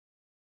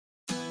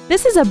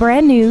This is a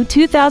brand new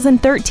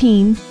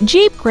 2013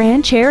 Jeep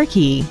Grand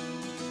Cherokee.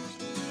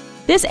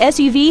 This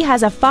SUV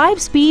has a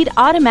 5-speed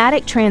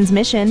automatic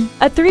transmission,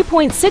 a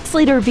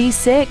 3.6-liter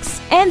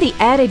V6, and the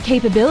added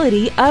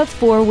capability of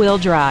 4-wheel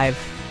drive.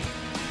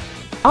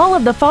 All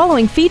of the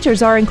following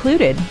features are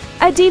included: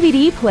 a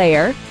DVD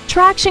player,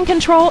 traction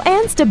control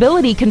and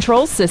stability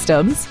control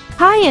systems,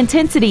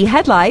 high-intensity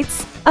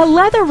headlights, a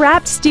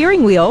leather-wrapped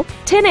steering wheel,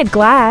 tinted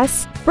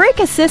glass, brake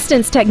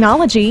assistance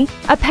technology,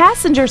 a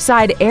passenger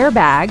side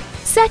airbag,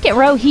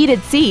 second-row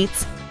heated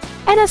seats,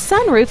 and a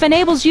sunroof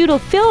enables you to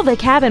fill the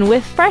cabin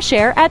with fresh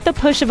air at the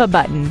push of a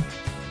button.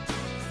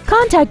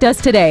 Contact us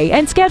today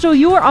and schedule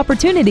your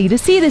opportunity to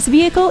see this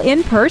vehicle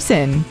in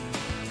person.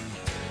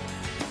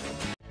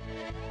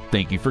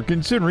 Thank you for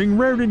considering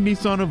Rairdon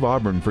Nissan of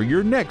Auburn for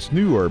your next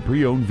new or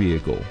pre-owned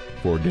vehicle.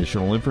 For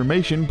additional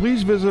information,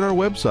 please visit our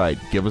website,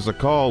 give us a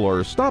call,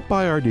 or stop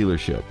by our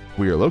dealership.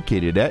 We are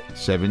located at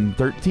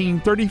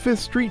 713 35th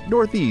Street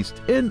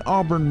Northeast in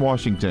Auburn,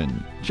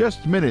 Washington,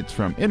 just minutes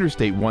from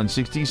Interstate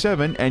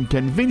 167 and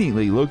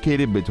conveniently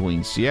located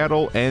between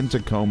Seattle and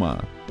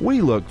Tacoma.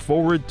 We look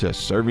forward to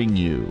serving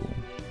you.